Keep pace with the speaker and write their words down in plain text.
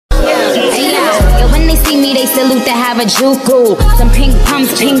salute to have a juku. Some pink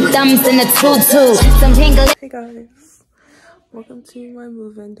pumps, pink thumbs, and a tutu. Some pink. Hey guys, welcome to my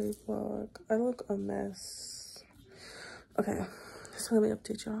move-in day vlog. I look a mess. Okay, so let me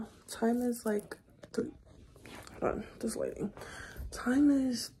update y'all. Time is like 3. Hold on, this lighting. Time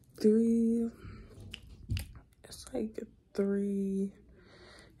is 3. It's like 3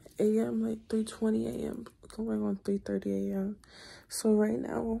 a.m. like 3:20 a.m. going on 3:30 a.m. So right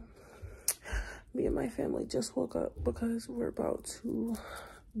now, me and my family just woke up because we're about to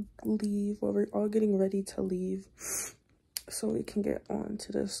leave. Well, we're all getting ready to leave so we can get on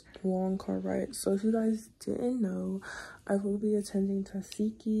to this long car ride. So if you guys didn't know, I will be attending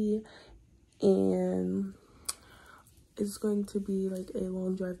Tuskegee, and it's going to be like a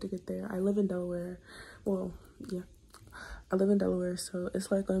long drive to get there. I live in Delaware. Well, yeah, I live in Delaware, so it's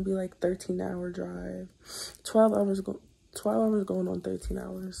like going to be like 13-hour drive. 12 hours going on 13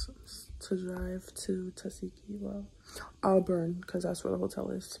 hours to drive to Tuskegee. Well, Auburn, because that's where the hotel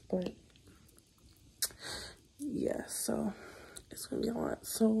is. But yeah, so it's gonna be a lot.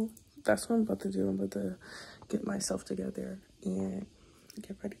 So that's what I'm about to do. I'm about to get myself together and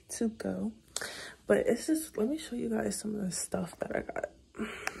get ready to go. But it's just, let me show you guys some of the stuff that I got.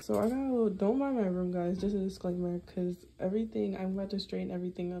 So I got a little, don't mind my room, guys, just a disclaimer, because everything, I'm about to straighten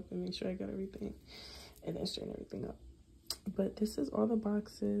everything up and make sure I got everything, and then straighten everything up. But this is all the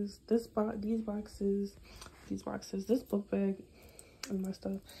boxes, these boxes, this book bag, and my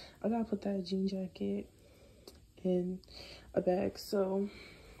stuff. I gotta put that jean jacket in a bag. So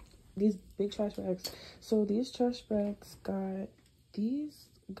these big trash bags. So these trash bags got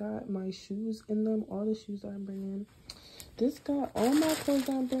my shoes in them, all the shoes that I'm bringing. This got all my clothes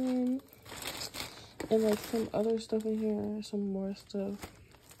that I'm bringing, and like some other stuff in here, some more stuff.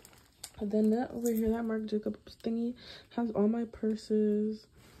 And then that over here, that Marc Jacobs thingy, has all my purses.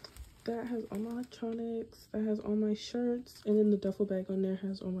 That has all my electronics. That has all my shirts. And then the duffel bag on there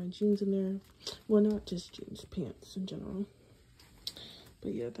has all my jeans in there. Well, not just jeans, pants in general.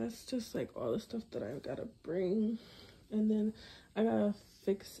 But yeah, that's just like all the stuff that I gotta bring. And then I gotta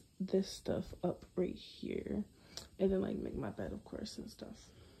fix this stuff up right here. And then like make my bed, of course, and stuff.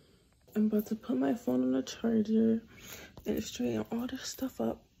 I'm about to put my phone on the charger and straighten all this stuff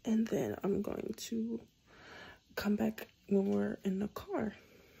up. And then I'm going to come back when we're in the car.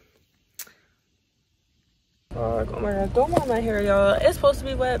 Oh my god, don't mind my hair, y'all. It's supposed to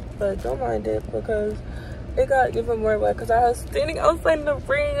be wet, but don't mind it because it got even more wet because I was standing outside in the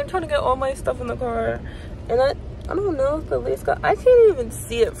rain and trying to get all my stuff in the car. And I don't know if the lace got, I can't even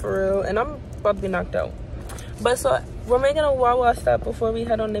see it for real, and I'm about to be knocked out. But so we're making a Wawa stop before we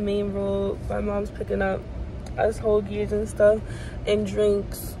head on the main road. My mom's picking up us hoagies and stuff and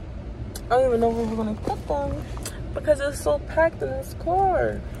drinks. I don't even know where we're gonna put them because it's so packed in this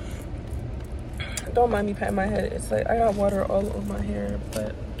car. Don't mind me patting my head. It's like I got water all over my hair,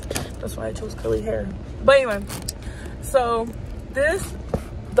 but that's why I chose curly hair. But anyway, so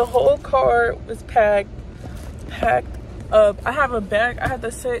the whole car was packed up. I have a bag. I had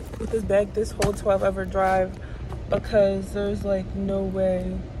to sit with this bag this whole 12-hour drive because there's like no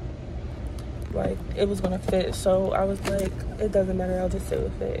way like it was gonna fit. So I was like, it doesn't matter, I'll just sit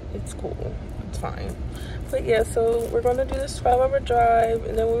with it. It's cool, it's fine. But yeah, so we're gonna do this 12-hour drive,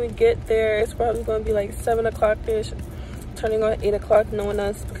 and then when we get there, it's probably gonna be like 7 o'clock-ish, turning on 8 o'clock, knowing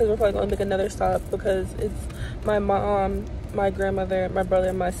us, because we're probably gonna make another stop because it's my mom, my grandmother, my brother,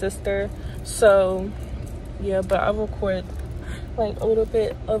 and my sister. So yeah, but I'll record like a little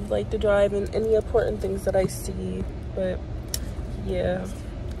bit of like the drive and any important things that I see. But yeah,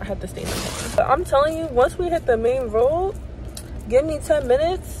 I had to stay in the car. But I'm telling you, once we hit the main road, give me 10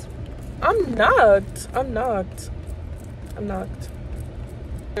 minutes, I'm knocked.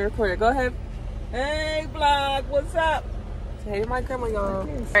 Recorder, go ahead. Hey vlog, what's up? Hey my grandma, y'all.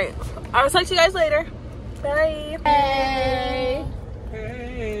 Alright, I'll talk to you guys later. Bye. Hey.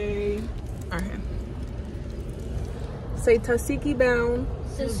 Hey. Alright. Say Tuskegee bound.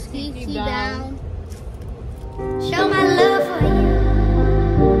 Tuskegee bound. Show my love for you.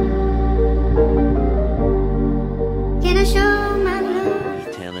 Can I show my love?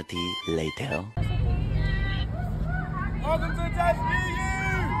 Eternity later. Welcome to Tuskegee!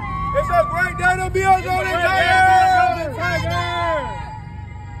 It's a great day to be on the Tiger!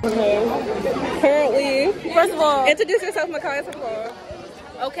 Okay. Currently, first of all, introduce yourself, Micaiah.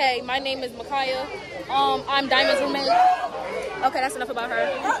 Okay, my name is Micaiah. I'm Diamond's roommate. Okay, that's enough about her.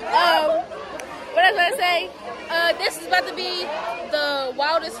 What I was gonna say, this is about to be the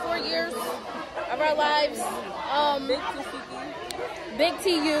wildest 4 years of our lives. Big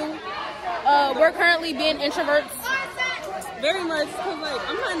TU. We're currently being introverts. Very much, because, like,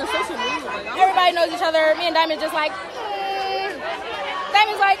 I'm not in the social media. Like, Everybody knows each other. Me and Diamond just like,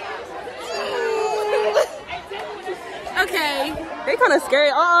 Diamond's like, okay. they kind of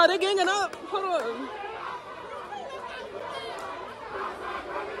scary. They're ganging up. Hold on.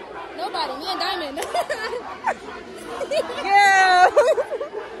 Nobody, me and Diamond. Yeah.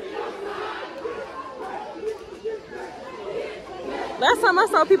 Last time I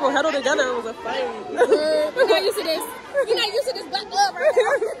saw people huddle together, it was a fight. We're not used to this. We're not used to this black love right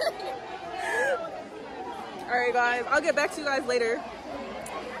now. All right, guys. I'll get back to you guys later.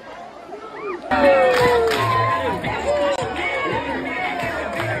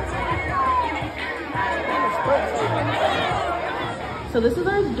 So this is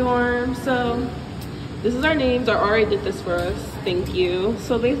our dorm. So this is our names. Our RA did this for us. Thank you.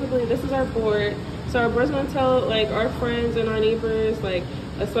 So basically, this is our board. So our board's gonna tell like our friends and our neighbors like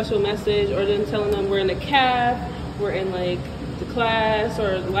a special message, or then telling them we're in the caf, we're in like the class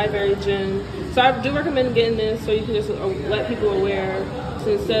or the library gym. So I do recommend getting this so you can just let people aware. So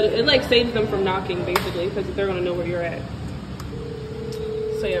instead, it like saves them from knocking basically, because they're gonna know where you're at.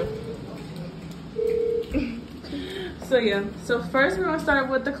 So yeah. So first we're gonna start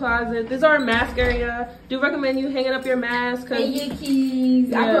with the closet. This is our mask area. Do recommend you hanging up your mask. And your keys.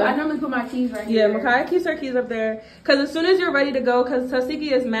 Yeah. I normally put my keys right here. Yeah, Micaiah keeps her keys up there. Because as soon as you're ready to go, because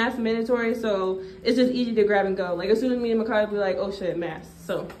Tuskegee is mask mandatory, so it's just easy to grab and go. Like as soon as me and Micaiah be like, oh shit, mask.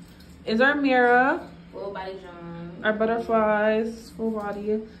 So is our mirror. Full body John. Our butterflies, full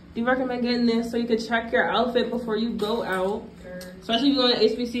body. Do recommend getting this so you can check your outfit before you go out. Especially if you go to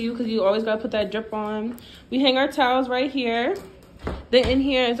HBCU, because you always got to put that drip on. We hang our towels right here. Then in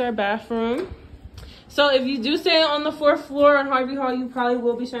here is our bathroom. So if you do stay on the 4th floor in Harvey Hall, you probably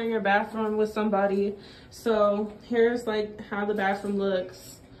will be sharing your bathroom with somebody. So here's like how the bathroom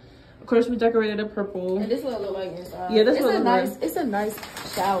looks. Of course, we decorated it purple. And this is what it look like inside. Yeah, this is what it look nice. like. It's a nice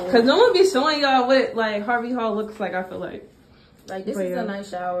shower. Because no one be showing y'all what like Harvey Hall looks like, I feel like. Like this is a nice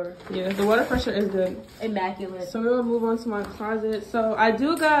shower. Yeah, the water pressure is good. Immaculate. So we're gonna move on to my closet. So I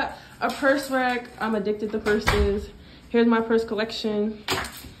do got a purse rack. I'm addicted to purses. Here's my purse collection.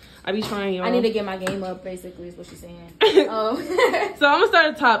 I be trying, y'all. I need to get my game up, basically, is what she's saying. So I'm gonna start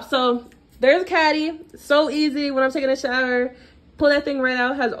at the top. So there's Caddy. So easy when I'm taking a shower. Pull that thing right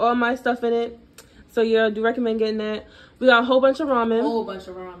out. Has all my stuff in it. So yeah, I do recommend getting that. We got a whole bunch of ramen. Whole bunch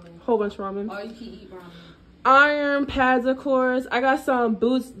of ramen. Whole bunch of ramen. All you can eat ramen. Iron pads, of course. I got some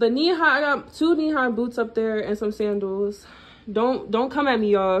boots. The knee-high, I got 2 knee-high boots up there and some sandals. Don't come at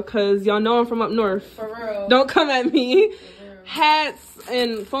me, y'all, because y'all know I'm from up north. For real. Don't come at me. Hats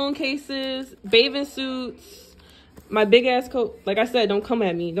and phone cases, bathing suits, my big-ass coat. Like I said, don't come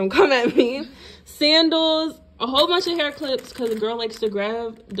at me. Don't come at me. Sandals, a whole bunch of hair clips, because a girl likes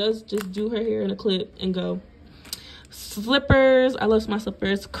to just do her hair in a clip and go. Slippers, I love my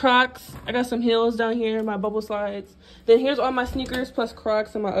slippers. Crocs, I got some heels down here, my bubble slides. Then here's all my sneakers plus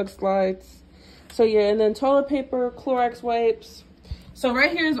Crocs and my Ugg slides. So yeah, and then toilet paper, Clorox wipes. So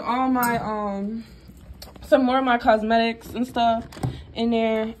right here is all my some more of my cosmetics and stuff in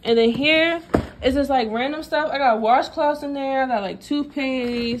there. And then here is just like random stuff. I got washcloths in there. I got like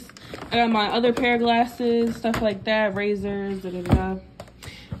toothpaste. I got my other pair of glasses, stuff like that, razors, And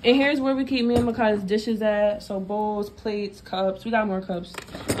here's where we keep me and Micaiah's dishes at. So bowls, plates, cups. We got more cups.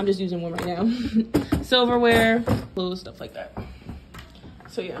 I'm just using one right now. Silverware, clothes, stuff like that.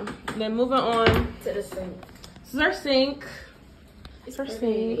 So yeah. Then moving on to the sink. This is our sink. It's our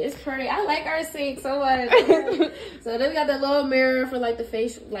sink. It's pretty. I like our sink so much. So then we got the little mirror for like the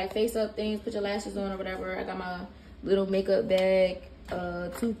face up things. Put your lashes on or whatever. I got my little makeup bag,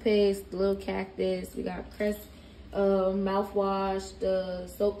 toothpaste, the little cactus. We got Crest mouthwash, the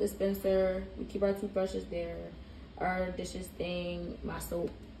soap dispenser. We keep our toothbrushes there, our dishes thing, my soap,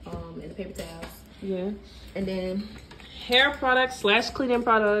 and the paper towels. Yeah. And then hair products / cleaning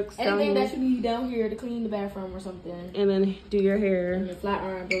products. Anything that you need down here to clean the bathroom or something. And then do your hair. And the flat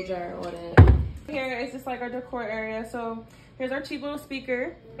iron, blow dryer, all that. Here is just like our decor area. So here's our cheap little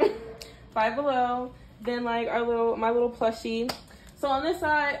speaker, Five Below. Then like my little plushie. So on this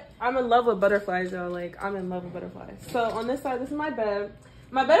side, I'm in love with butterflies, y'all. Like, I'm in love with butterflies. So on this side, this is my bed.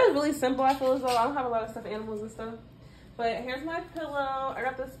 My bed is really simple, I feel as though. I don't have a lot of stuffed animals and stuff. But here's my pillow. I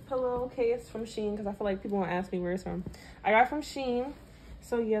got this pillowcase from Shein because I feel like people won't ask me where it's from. I got it from Shein.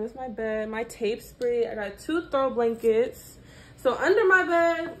 So yeah, this is my bed. My tape spray. I got 2 throw blankets. So under my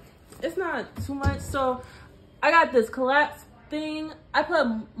bed, it's not too much. So I got this collapse thing. I put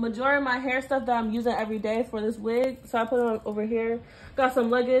majority of my hair stuff that I'm using every day for this wig, so I put it over here. Got some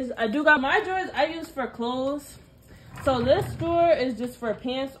luggage. I do got my drawers I use for clothes. So this drawer is just for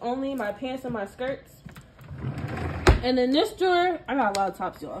pants only, my pants and my skirts. And then this drawer, I got a lot of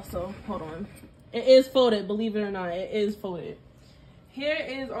tops, y'all. So hold on. It is folded, believe it or not. It is folded. Here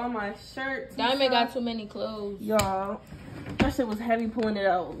is all my shirts. Diamond got too many clothes. Y'all, that shit was heavy pulling it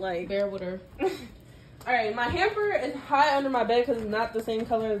out. Like, bear with her. All right, my hamper is high under my bed because it's not the same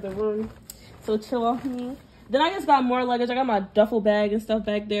color as the room. So chill off me. Then I just got more luggage. I got my duffel bag and stuff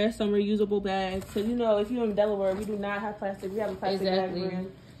back there, some reusable bags. So you know, if you're in Delaware, we do not have plastic. We have a plastic bag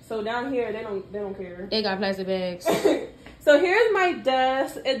brand. So down here, they don't care. They got plastic bags. So here's my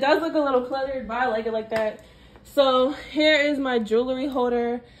desk. It does look a little cluttered, but I like it like that. So here is my jewelry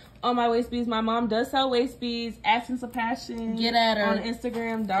holder on my waist beads. My mom does sell waist beads. Essence of Passion. Get at her. On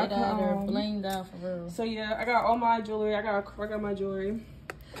Instagram.com. Get at her. Blinged out for real. So yeah, I got all my jewelry. I got my jewelry.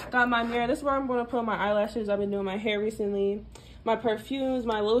 Got my mirror. This is where I'm going to put my eyelashes. I've been doing my hair recently. My perfumes,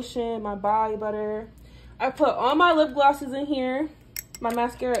 my lotion, my body butter. I put all my lip glosses in here. My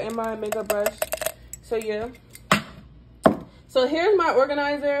mascara and my makeup brush. So yeah. So here's my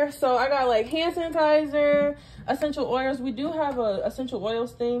organizer. So I got like hand sanitizer, essential oils. We do have a essential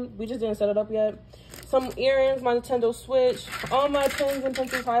oils thing. We just didn't set it up yet. Some earrings, my Nintendo Switch, all my pens and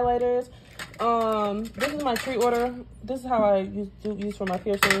pencils, highlighters. This is my tree order. This is how I use for my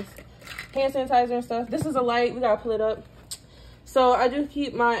piercings. Hand sanitizer and stuff. This is a light. We gotta pull it up. So I do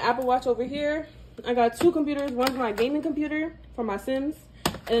keep my Apple Watch over here. I got 2 computers. One's my gaming computer for my Sims.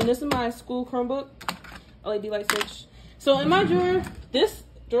 And then this is my school Chromebook. LED light switch. So in my drawer, this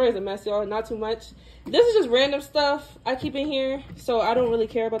drawer is a mess, y'all. Not too much. This is just random stuff I keep in here. So I don't really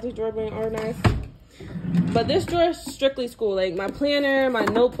care about this drawer being organized. But this drawer is strictly school. Like my planner, my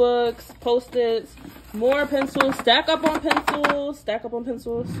notebooks, Post-its, more pencils, stack up on pencils,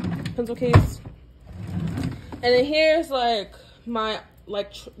 pencil case. And then here's like my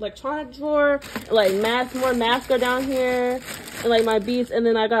electronic drawer, like more masks are down here, and like my beads, and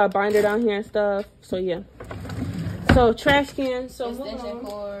then I got a binder down here and stuff. So yeah. So trash can, so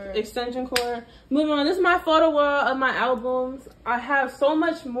extension cord. Moving on, this is my photo wall of my albums. I have so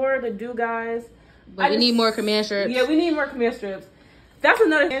much more to do, guys. But we need more command strips. Yeah, we need more command strips. That's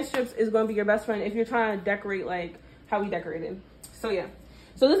another command strips is going to be your best friend if you're trying to decorate like how we decorated. So yeah.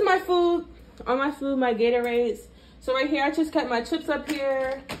 So this is my food. All my food, my Gatorades. So right here, I just kept my chips up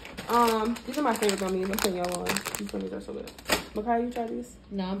here. These are my favorite gummies. I'm putting y'all on. These gummies are so good. Makai, you try these?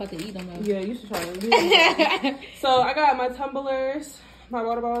 No, I'm about to eat them though. Yeah, you should try them. So I got my tumblers, my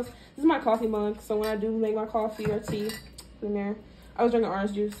water bottles. This is my coffee mug. So when I do make my coffee or tea in there, I was drinking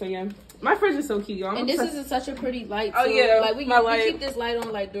orange juice. So yeah, my fridge is so cute, y'all. And this is such a pretty light. Oh yeah, like we keep this light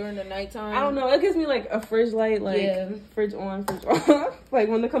on like during the nighttime. I don't know. It gives me like a fridge light, like fridge on, fridge off, like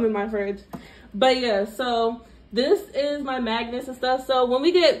when they come in my fridge. But yeah, so this is my magnets and stuff. So when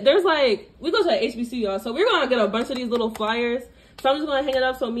we get, we go to a HBC, y'all. So we're going to get a bunch of these little flyers. So I'm just going to hang it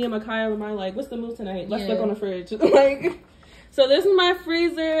up so me and Makaya remind, like, what's the move tonight? Let's look on the fridge. Like, so this is my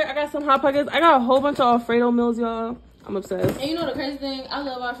freezer. I got some Hot Pockets. I got a whole bunch of Alfredo meals, y'all. I'm obsessed. And you know the crazy thing? I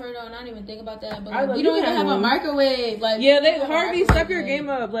love Alfredo and I didn't even think about that. But like, we don't even have a microwave. Like, yeah, Harvey, step your game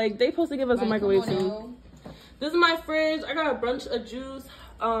up. Like, they supposed to give us a microwave too. This is my fridge. I got a bunch of juice,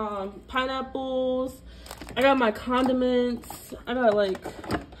 pineapples. I got my condiments. I got like,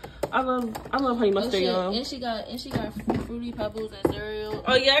 I love honey mustard, y'all. And she got Fruity Pebbles and cereal.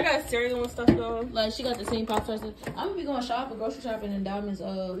 Oh yeah, I got cereal and stuff though. Like she got the same pop tarts. I'm gonna be going grocery shopping in Diamonds.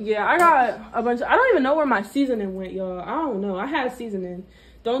 Yeah, I got a bunch. I don't even know where my seasoning went, y'all. I don't know. I had seasoning.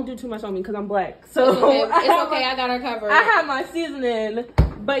 Don't do too much on me because I'm black. So it's okay. I got her covered. I have my seasoning.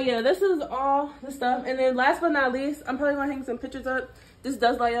 But yeah, this is all the stuff. And then last but not least, I'm probably gonna hang some pictures up. This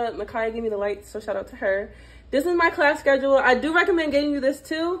does light up. Makaya gave me the lights, so shout out to her. This is my class schedule. I do recommend getting you this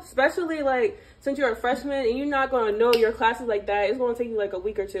too, especially like since you're a freshman and you're not gonna know your classes like that. It's gonna take you like a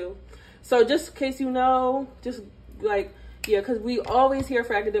week or two. So just in case you know, just like, yeah, because we always here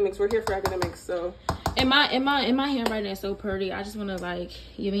for academics. We're here for academics, so. And my handwriting is so pretty. I just wanna like,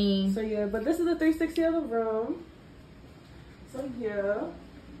 you mean. So yeah, but this is a 360 of the room. So yeah.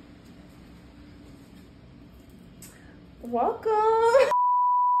 Welcome.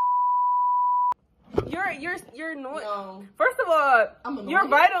 You're no. First of all, your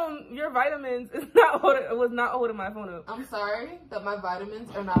vitamins was not holding my phone up. I'm sorry that my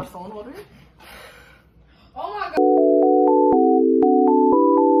vitamins are not a phone holder. Oh my god.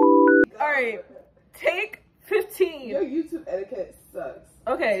 All right, take 15. Your YouTube etiquette sucks.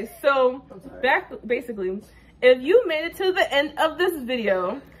 Okay, so basically, if you made it to the end of this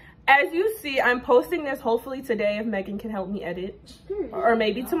video, as you see, I'm posting this hopefully today if Megan can help me edit. Or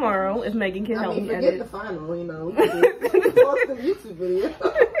maybe tomorrow if Megan can help me edit. Forget the final, you know. Post the YouTube video.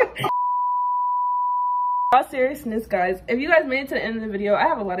 All seriousness, guys, if you guys made it to the end of the video, I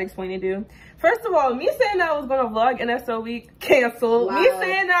have a lot of explaining to do. First of all, me saying that I was gonna vlog NSO week, canceled. Wow. Me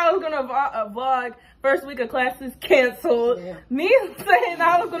saying that I was gonna vlog first week of classes, canceled. Yeah. Me saying that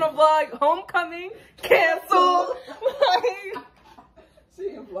I was gonna vlog homecoming, canceled. Like, she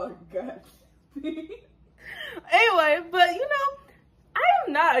ain't vlogging, God. Anyway, but you know, I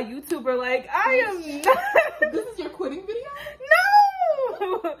am not a YouTuber. Like, I am not. This is your quitting video? No!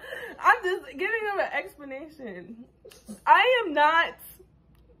 I'm just giving them an explanation. I am not,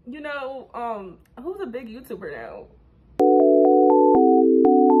 you know, who's a big YouTuber now?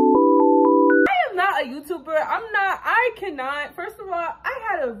 I am not a YouTuber. I cannot. First of all, I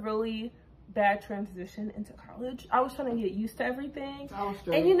had a really bad transition into college. I was trying to get used to everything.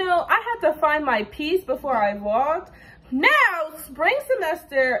 And you know, I had to find my peace before I vlogged. Now, spring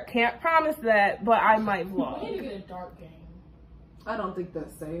semester, can't promise that, but I might vlog. We need to get a dark game. I don't think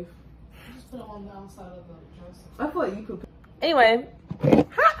that's safe. Just put it on the outside of the dresser. I feel like you could. Anyway,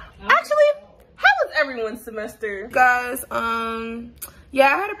 actually, how was everyone's semester? Guys, yeah,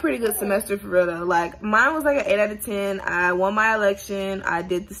 I had a pretty good semester for real though. Like, mine was like an 8 out of 10. I won my election. I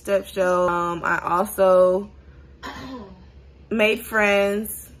did the step show. I also made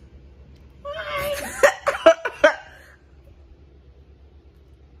friends.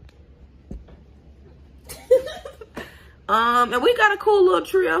 And we got a cool little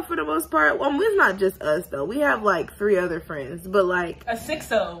trio for the most part. Well, it's not just us though. We have like 3 other friends, but like a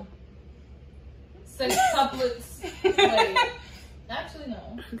 6-0. 6 couplets. Wait, actually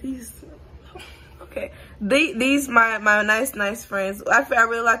no. These my nice friends. I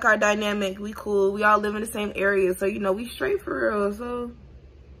really like our dynamic. We cool. We all live in the same area, so you know we straight for real. So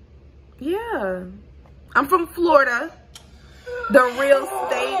yeah, I'm from Florida, the real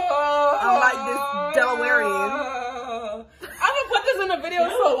state. Unlike this Delawarean. I'm gonna put this in a video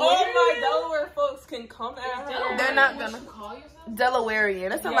so all my Delaware folks can come at her. They're not gonna. Delawarean.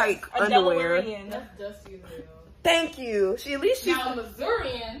 That's not like underwear. That's dusty as hell. Thank you. At least she's now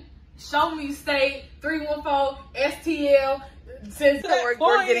Missourian. Show me state 314 STL. Since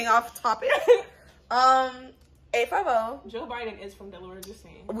we're getting off topic. 850. Joe Biden is from Delaware. Just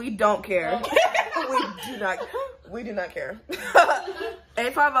saying. We don't care. We do not care.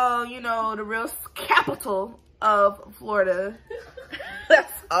 850. You know, the real capital of Florida.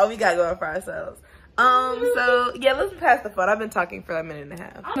 That's all we got going for ourselves. So yeah, let's pass the fun. I've been talking for a minute and a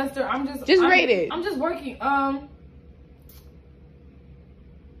half. Mister, I'm rate it. I'm just working.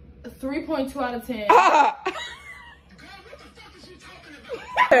 3.2 out of 10.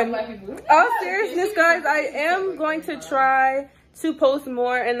 All seriousness, guys, I am going to try to post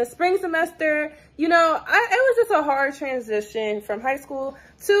more in the spring semester. You know, it was just a hard transition from high school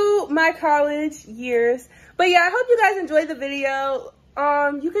to my college years. But yeah, I hope you guys enjoyed the video.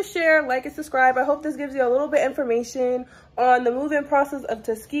 You can share, like, and subscribe. I hope this gives you a little bit information on the move-in process of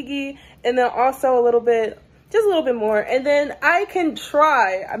Tuskegee, and then also a little bit, just a little bit more. And then I can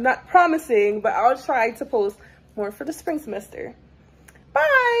try, I'm not promising, but I'll try to post more for the spring semester.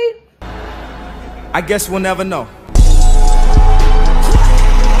 Bye. I guess we'll never know.